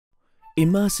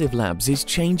Immersive Labs is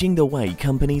changing the way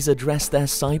companies address their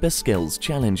cyber skills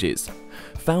challenges.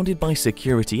 Founded by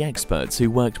security experts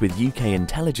who worked with UK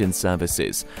intelligence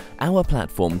services, our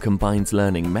platform combines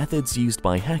learning methods used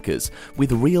by hackers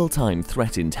with real-time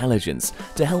threat intelligence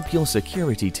to help your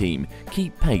security team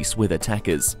keep pace with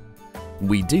attackers.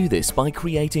 We do this by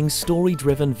creating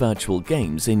story-driven virtual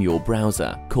games in your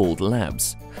browser called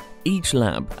Labs. Each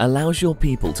lab allows your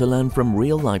people to learn from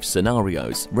real-life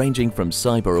scenarios ranging from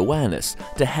cyber awareness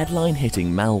to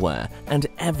headline-hitting malware and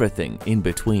everything in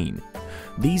between.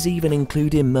 These even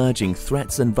include emerging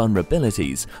threats and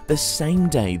vulnerabilities the same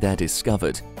day they're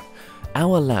discovered.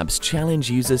 Our labs challenge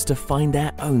users to find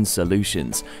their own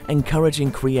solutions,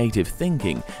 encouraging creative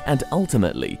thinking and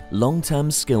ultimately long-term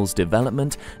skills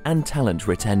development and talent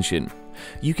retention.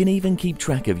 You can even keep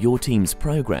track of your team's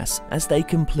progress as they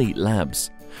complete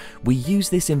labs. We use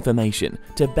this information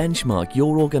to benchmark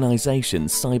your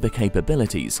organization's cyber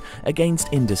capabilities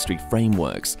against industry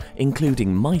frameworks,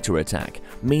 including MITRE ATT&CK,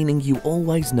 meaning you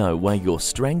always know where your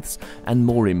strengths and,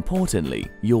 more importantly,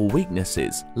 your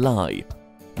weaknesses lie.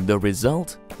 The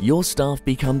result? Your staff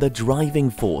become the driving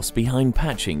force behind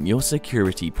patching your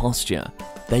security posture.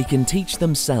 They can teach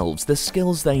themselves the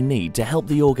skills they need to help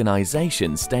the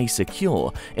organization stay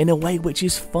secure in a way which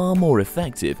is far more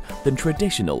effective than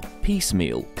traditional,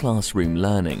 piecemeal classroom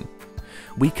learning.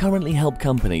 We currently help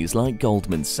companies like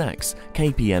Goldman Sachs,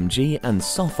 KPMG and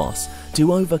Sophos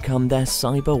to overcome their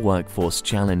cyber workforce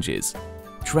challenges.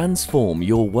 Transform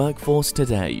your workforce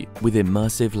today with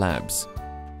Immersive Labs.